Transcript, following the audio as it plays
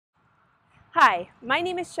Hi, my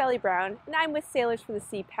name is Shelley Brown, and I'm with Sailors for the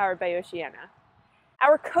Sea powered by Oceana.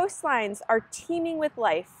 Our coastlines are teeming with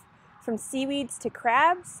life, from seaweeds to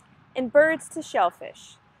crabs, and birds to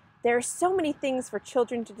shellfish. There are so many things for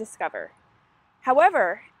children to discover.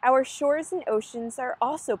 However, our shores and oceans are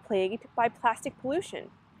also plagued by plastic pollution.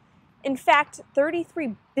 In fact,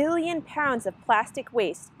 33 billion pounds of plastic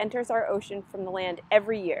waste enters our ocean from the land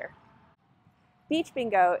every year. Beach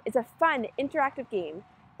Bingo is a fun, interactive game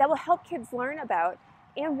that will help kids learn about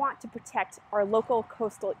and want to protect our local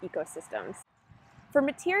coastal ecosystems. For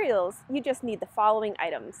materials, you just need the following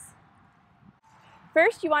items.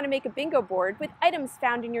 First, you want to make a bingo board with items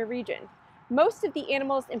found in your region. Most of the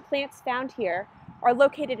animals and plants found here are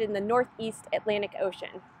located in the Northeast Atlantic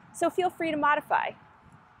Ocean, so feel free to modify.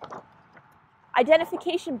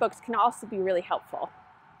 Identification books can also be really helpful.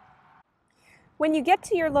 When you get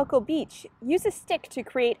to your local beach, use a stick to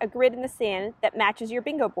create a grid in the sand that matches your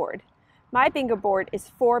bingo board. My bingo board is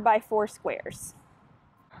 4 by 4 squares.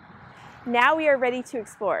 Now we are ready to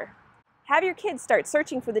explore. Have your kids start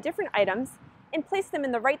searching for the different items and place them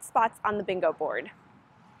in the right spots on the bingo board.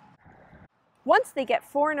 Once they get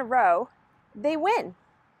 4 in a row, they win.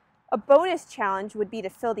 A bonus challenge would be to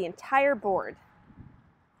fill the entire board.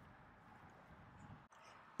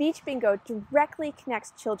 Beach Bingo directly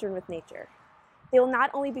connects children with nature. They will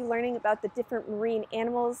not only be learning about the different marine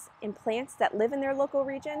animals and plants that live in their local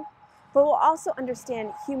region, but will also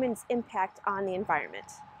understand humans' impact on the environment.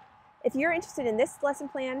 If you're interested in this lesson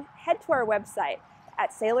plan, head to our website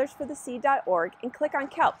at sailorsforthesea.org and click on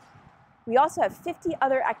Kelp. We also have 50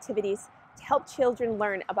 other activities to help children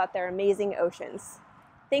learn about their amazing oceans.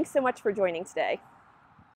 Thanks so much for joining today.